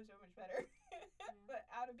I know so much better. But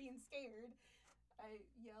out of being scared, I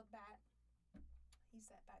yelled back. He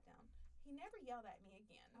sat back down. He never yelled at me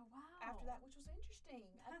again. Oh, wow. After that, which was interesting.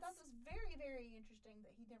 I thought it was very, very interesting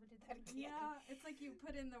that he never did that again. Yeah, it's like you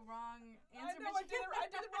put in the wrong answer. I know I did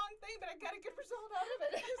the wrong thing, but I got a good result out of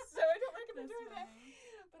it. So I don't recommend doing that.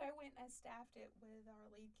 But I went and I staffed it with our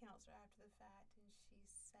lead counselor after the fact, and she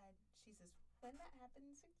says, when that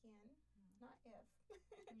happens again, not if,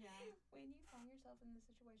 when you find yourself in the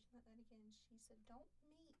situation like that again, she said, don't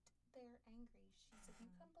meet their angry. She said,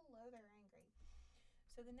 you come below their angry.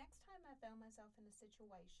 So the next time I found myself in a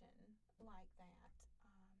situation like that,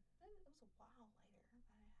 it was a while later. I had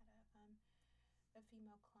a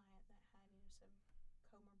female client that had some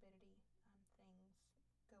comorbidity things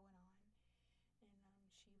going on,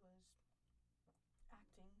 and she was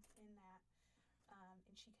acting in that, and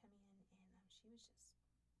she come in and she was just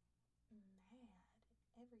mad at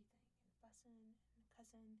everything and fussing and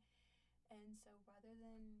cussing, and so rather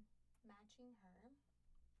than matching her,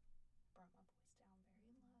 brought my voice down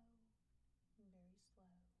very low and very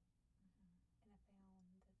slow, and I found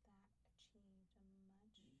that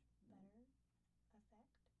achieved a much better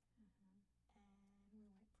effect, and we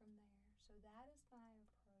went from there. So that is my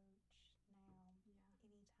approach now.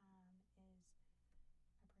 Anytime is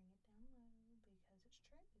I bring it down low because it's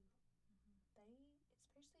true.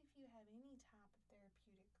 Especially if you have any type of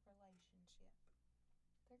therapeutic relationship,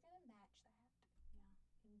 they're gonna match that.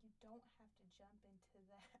 And you don't have to jump into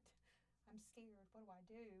that. I'm scared. What do I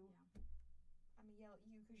do? I'm gonna yell at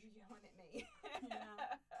you because you're yelling at me.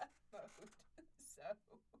 Mode. So,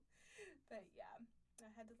 but yeah, I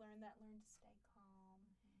had to learn to stay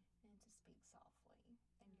calm and to speak softly,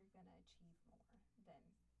 and you're gonna achieve more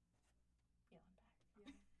than yelling back.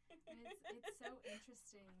 And it's so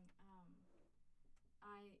interesting.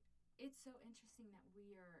 It's so interesting that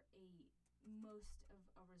we are most of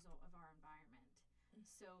a result of our environment.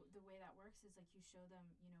 So the way that works is like you show them,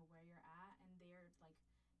 you know, where you're at, and they're like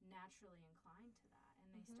naturally inclined to that, and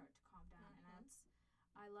they start to calm down. And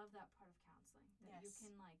I love that part of counseling, that you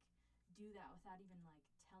can like do that without even like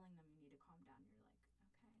telling them you need to calm down. You're like, okay,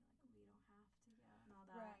 like we don't have to yell and all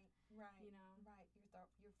that. Right. You know, right.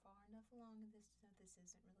 You're far enough along in this to know this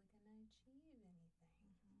isn't really going to achieve anything. Let's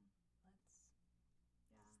slow down.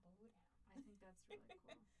 I think that's really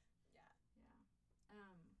cool.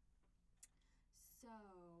 So,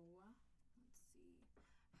 let's see.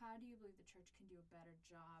 How do you believe the church can do a better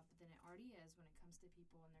job than it already is when it comes to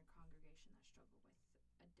people in their congregation that struggle with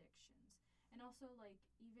addictions? And also, like,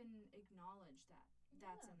 even acknowledge that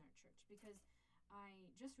that's in their church. Because I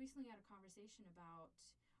just recently had a conversation about,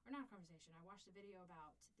 or not a conversation, I watched a video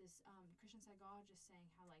about this Christian psychologist saying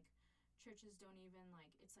how, like, churches don't even,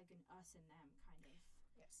 like, it's like an us and them kind of,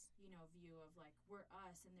 you know, view of, like, we're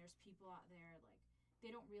us and there's people out there, like, they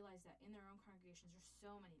don't realize that in their own congregations there's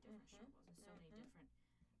so many different struggles and so many different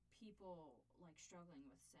people like struggling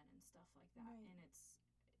with sin and stuff like that, and it's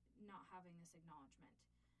not having this acknowledgement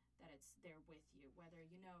that it's there with you whether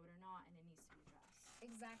you know it or not, and it needs to be addressed.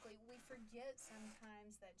 Exactly. We forget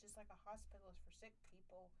sometimes that just like a hospital is for sick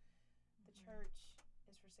people, the church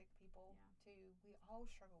is for sick people too. We all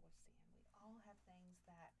struggle with sin. We all have things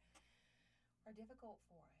that are difficult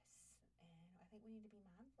for us. And I think we need to be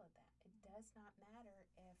mindful of that. It does not matter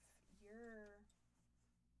if you're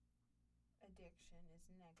addiction is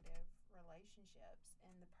negative relationships,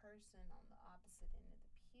 and the person on the opposite end of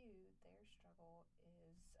the pew, their struggle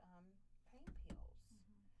is pain pills.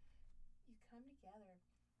 You come together,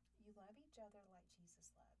 you love each other like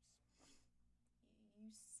Jesus loves. You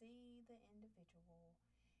see the individual,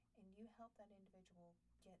 and you help that individual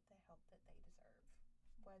get the help that they deserve,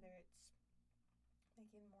 whether it's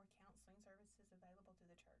making more counseling services available through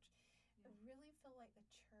the church. I really feel like the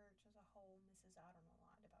church as a whole misses out on a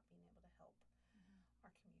lot about being able to help our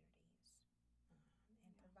communities and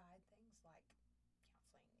provide things like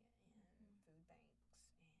counseling and food banks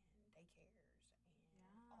and daycares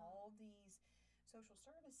and all these social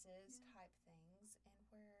services type things, and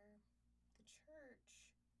where the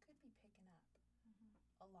church could be picking up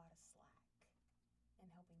a lot of slack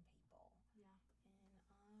and helping people.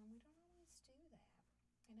 And we don't always do that.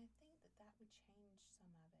 And I think that would change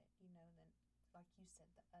some of it, then, like you said,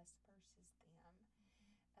 the us versus them,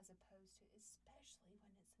 as opposed to, especially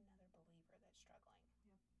when it's another believer that's struggling.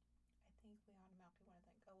 I think we automatically want to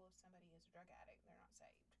think, oh, well, if somebody is a drug addict, they're not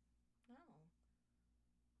saved. No.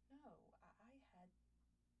 I had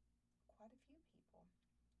quite a few people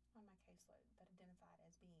on my caseload that identified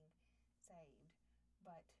as being saved,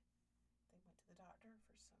 but they went to the doctor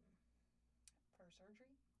for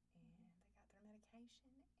surgery, and they got their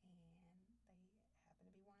medication, and they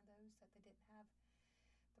happened to be one of those that they didn't have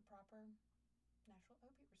the proper natural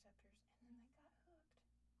opiate receptors, and then they got hooked.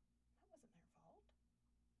 That wasn't their fault.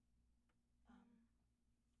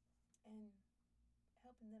 And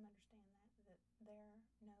helping them understand that they're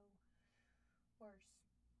no worse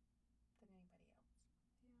than anybody else.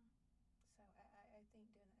 So I think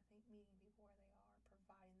meeting people where they are,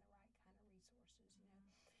 providing the right kind of resources,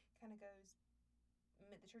 kind of goes.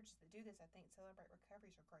 The churches that do this, I think Celebrate Recovery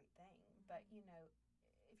is a great thing. But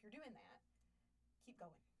if you're doing that, keep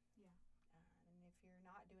going. And if you're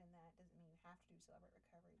not doing that, doesn't mean you have to do Celebrate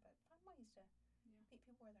Recovery, but find ways to meet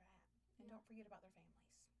people where they're at, and don't forget about their families.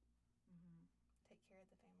 Take care of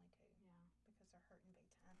the family too. Because they're hurting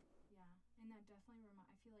big time. And that definitely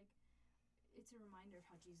I feel like it's a reminder of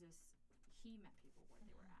how Jesus, he met people where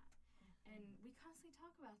they were at. And we constantly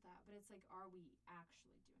talk about that, but it's like, are we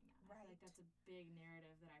actually doing that? I feel like that's a big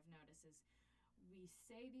narrative that I've noticed is we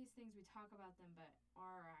say these things, we talk about them, but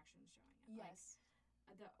are our actions showing it? Yes.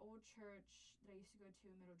 Like, the old church that I used to go to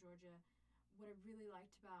in Middle Georgia, what I really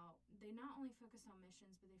liked about, they not only focused on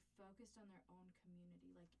missions, but they focused on their own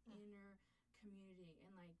community, like inner community.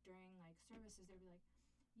 And like during like services, they'd be like,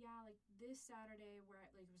 like this Saturday we're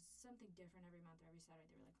like, it was something different every month or every Saturday.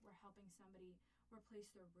 They were like, we're helping somebody replace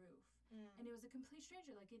their roof. And it was a complete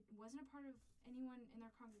stranger. Like, it wasn't a part of anyone in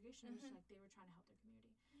their congregation. It was just like they were trying to help their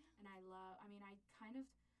community. And I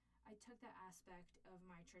took that aspect of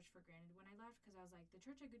my church for granted when I left, because I was like, the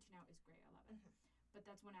church I go to now is great. I love it. But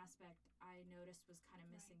that's one aspect I noticed was kind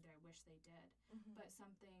of missing that I wish they did. But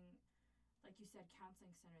something, like you said,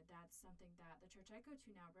 counseling center, that's something that the church I go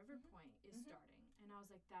to now, River Point, is starting. And I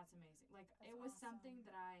was like, that's amazing. Like, it was awesome. Something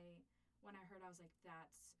that when I heard, I was like,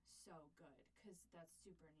 that's so good, because that's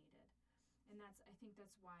super needed. And I think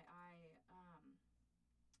that's why I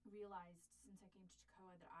realized, since I came to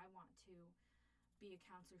Toccoa, that I want to be a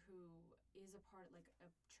counselor who is a part, like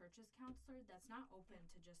a church's counselor that's not open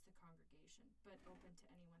to just the congregation, but open to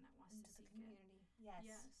anyone that wants to seek the community. It.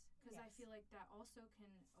 Yes. Because I feel like that also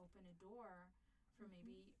can open a door for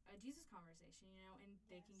maybe a Jesus conversation, and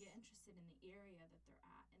they can get interested in the area that they're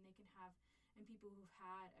at, and they can have, and people who've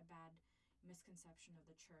had a bad misconception of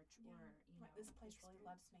the church or, this place really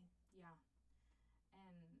loves me.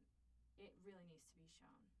 And it really needs to be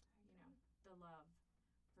shown, the love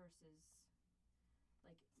versus,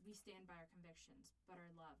 like, we stand by our convictions, but our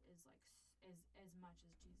love is like as much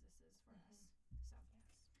as Jesus is for us. So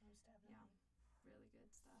yes, most definitely. Really good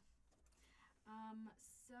stuff.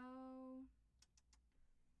 So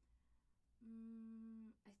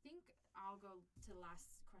I think I'll go to the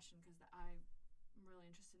last question, because I'm really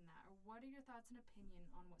interested in that. Or what are your thoughts and opinion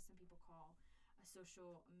on what some people call a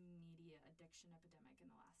social media addiction epidemic in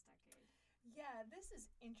the last decade? Yeah, this is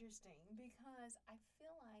interesting, because I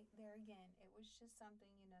feel like there again, it was just something,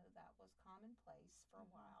 that was commonplace for a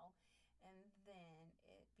while, and then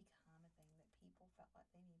it became a thing that people felt like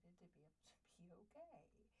they needed to be able to be okay.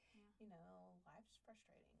 Life's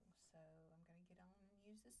frustrating, so I'm going to get on and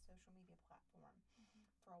use this social media platform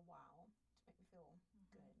for a while to make me feel good,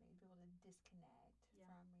 maybe be able to disconnect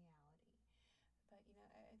from reality. But,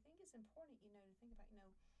 I think it's important, to think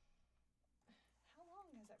about, how long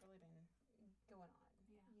has that really been going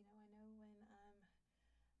on? I know when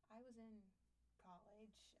I was in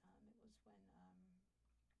college, it was when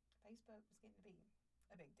Facebook was getting to be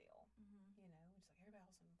a big deal. It's like everybody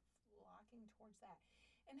else in flocking towards that,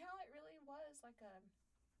 and how it really was like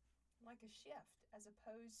a shift as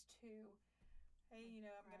opposed to, hey,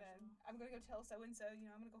 I'm gonna go tell so and so, I'm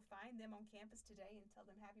gonna go find them on campus today and tell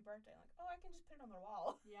them happy birthday. Like, oh, I can just put it on their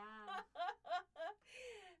wall. Yeah.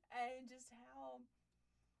 And just how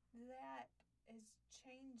that has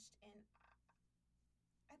changed, and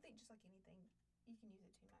I think just like anything, you can use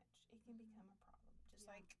it too much. It can become a problem. Just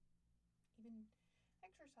like even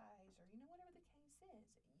exercise or whatever the case is,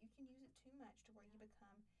 you can use it too much to where you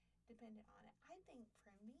become dependent on it. I think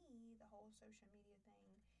for me, the whole social media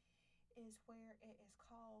thing is where it has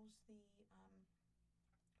caused the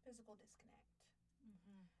physical disconnect.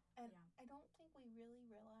 Mm-hmm. And I don't think we really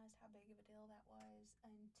realized how big of a deal that was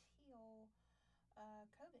until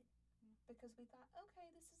COVID. Yeah. Because we thought, okay,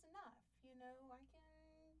 this is enough. I can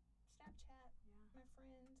Snapchat my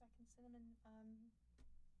friends. I can send them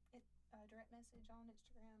a direct message on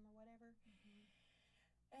Instagram or whatever. Mm-hmm.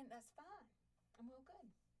 And that's fine. I'm all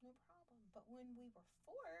good. No problem. But when we were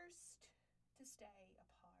forced to stay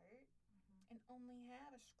apart and only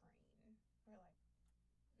have a screen, we're like,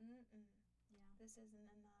 this isn't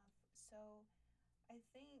enough. So I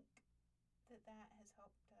think that has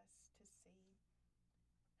helped us to see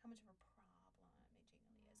how much of a problem it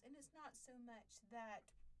genuinely is. And it's not so much that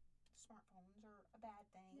smartphones are a bad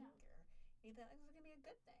thing or anything. It's going to be a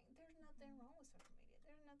good thing. There's nothing wrong with social media.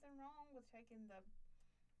 There's nothing wrong with taking the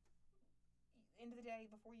end of the day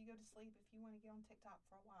before you go to sleep if you want to get on TikTok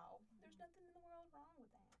for a while. There's nothing in the world wrong with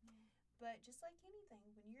that. But just like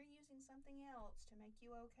anything, when you're using something else to make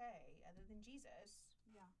you okay other than Jesus,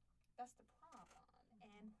 that's the problem.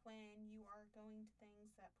 And when you are going to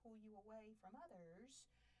things that pull you away from others,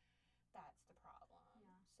 that's the problem.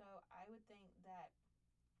 So I would think that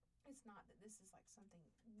it's not that this is like something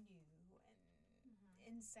new and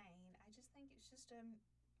insane. I just think it's just a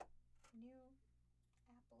new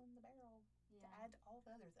apple in the barrel to add to all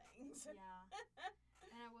the other things. Yeah.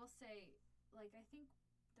 And I will say, like, I think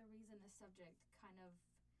the reason this subject kind of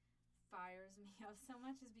fires me up so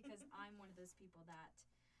much is because I'm one of those people that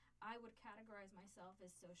I would categorize myself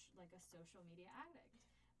as a social media addict,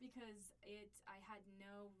 because I had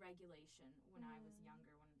no regulation when I was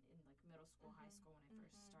younger, when in like middle school, high school, when I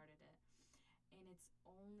first started it. And it's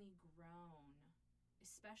only grown,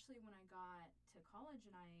 especially when I got to college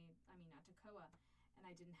and at Toccoa, and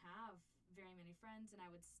I didn't have very many friends, and I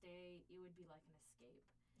would stay, it would be like an escape.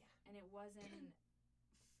 Yeah. And it wasn't,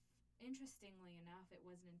 interestingly enough, it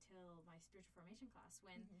wasn't until my spiritual formation class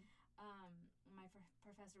when my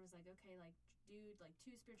professor was like, okay, like do like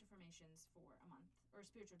 2 spiritual formations for a month, or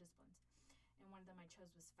spiritual disciplines. And one of them I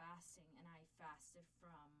chose was fasting, and I fasted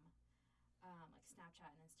from like Snapchat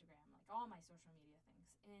and Instagram, like all my social media things.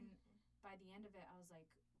 And by the end of it, I was like,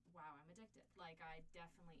 wow, I'm addicted. Like, I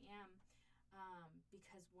definitely am.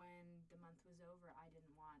 Because when the month was over, I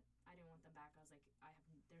didn't want them back. I was like,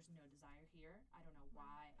 there's no desire here. I don't know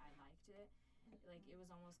why I liked it. Like, it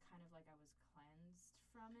was almost kind of like I was cleansed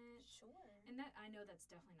from it. Sure. And that, I know that's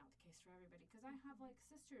definitely not the case for everybody, because I have like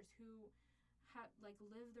sisters who have like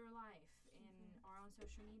live their life and are on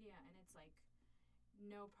social media, and it's like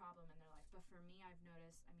no problem in their life. But for me, I've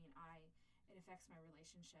noticed, it affects my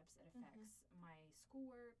relationships. It affects my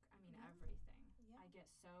schoolwork. Everything. Yeah. I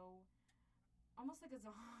get so almost like a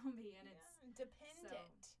zombie, and it's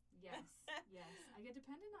dependent. So, yes, I get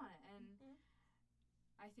dependent on it, and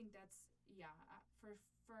I think that's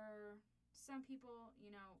for some people,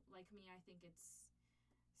 like me, I think it's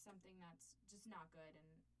something that's just not good. And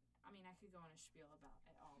I could go on a spiel about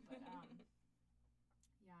it all, but I think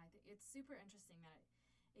it's super interesting that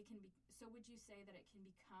it can be. So would you say that it can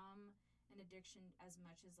become an addiction as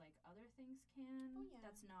much as like other things can? Oh, yeah.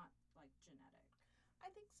 That's not like genetic. I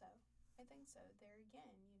think so. There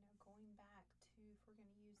again, going back to, if we're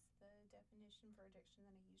going to use the definition for addiction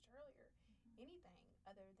that I used earlier, anything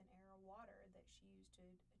other than air or water that's used to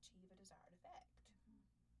achieve a desired effect,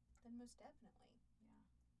 then most definitely,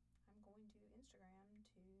 I'm going to Instagram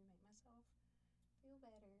to make myself feel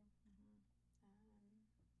better, or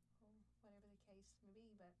whatever the case may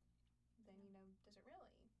be. But then, does it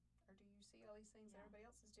really? Or do you see all these things that everybody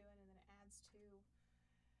else is doing, and then it adds to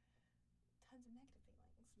tons of negative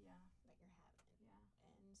feelings that you're having?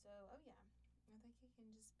 And so, I think it can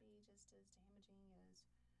just be just as damaging as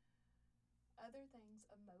other things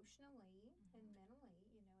emotionally and mentally.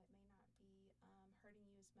 It may not be hurting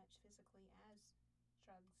you as much physically as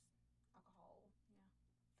drugs, alcohol, food,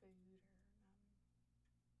 or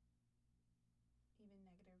even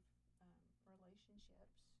negative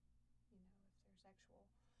relationships, if they're sexual.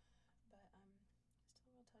 But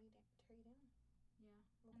still will tear you down. Yeah.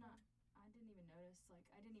 And I didn't even notice, like,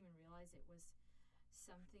 I didn't even realize it was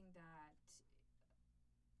something that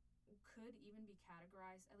could even be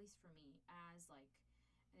categorized, at least for me, as like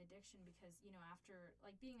an addiction, because after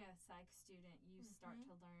like being a psych student, you start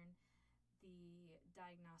to learn the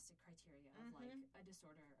diagnostic criteria of like a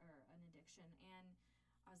disorder or an addiction, and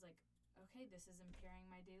I was like, okay, this is impairing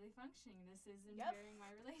my daily functioning, this is impairing my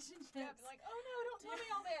relationships. Like, oh no, don't tell me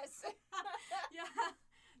all this. Yeah,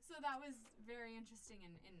 so that was very interesting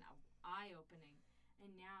and eye-opening,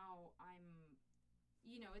 and now I'm,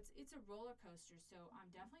 it's a roller coaster, so I'm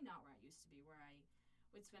definitely not where I used to be, where I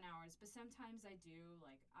would spend hours, but sometimes I do,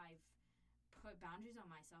 like, I've put boundaries on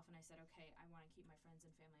myself, and I said, okay, I want to keep my friends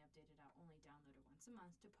and family updated. I'll only download it once a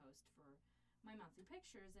month to post for my monthly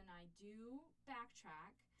pictures, and I do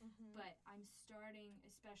backtrack, but I'm starting,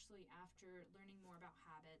 especially after learning more about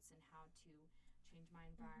habits and how to change my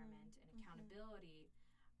environment and accountability,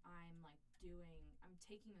 I'm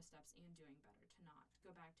taking the steps and doing better to not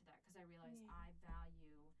go back to that, because I realize I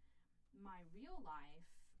value my real life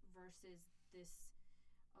versus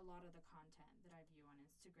a lot of the content that I view on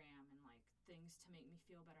Instagram and like things to make me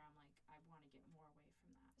feel better. I'm like, I want to get more away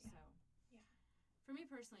from that. So for me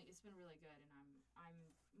personally, it's been really good, and I'm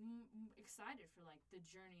excited for like the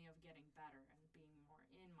journey of getting better and being more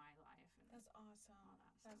in my life. And that's awesome. All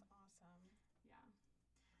that, so. That's awesome. Yeah.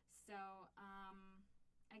 So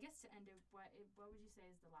I guess to end it, what would you say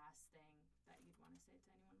is the last thing that you'd want to say to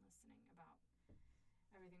anyone listening about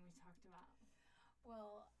everything we talked about?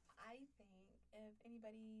 Well, I think if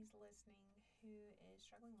anybody's listening who is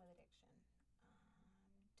struggling with addiction,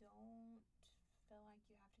 don't feel like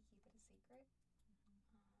you have to keep it a secret.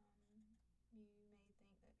 You may think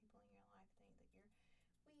that people in your life think that you're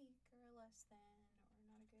weak or less than or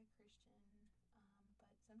not a good Christian,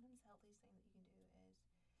 but sometimes the healthiest thing that you can do is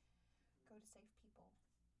go to safe people,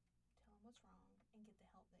 tell them what's wrong, and get the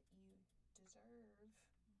help that you deserve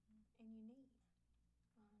and you need.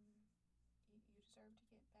 You deserve to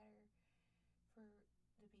get better for the people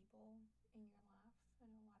in your life. I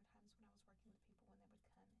know a lot of times when I was working with people, when they would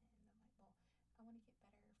come in, they're like, well, I want to get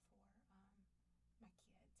better for my kids. I want to get better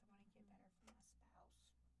for my spouse.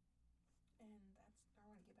 And I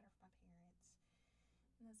want to get better for my parents.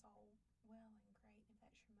 And that's all well and great. If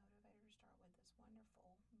that's your motivator to start with, that's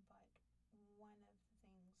wonderful. But one of the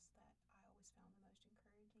things that I always found the most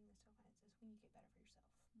encouraging, the Still Finance, is when you get better for yourself.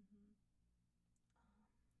 So if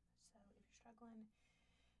you're struggling,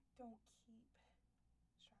 don't keep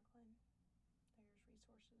struggling. There's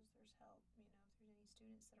resources, there's help. If there's any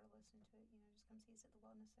students that are listening to it, just come see us at the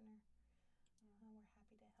Wellness Center. We're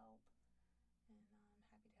happy to help, and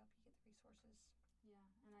happy to help you get the resources. Yeah,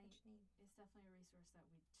 and that you need. It's definitely a resource that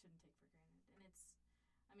we shouldn't take for granted.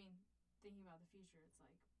 And thinking about the future, it's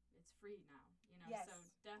like, it's free now, Yes. So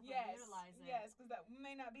definitely utilize it. Yes, because that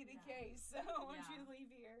may not be the case. So once you leave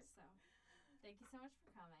here. So thank you so much for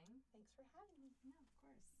coming. Thanks for having me. Yeah, of course.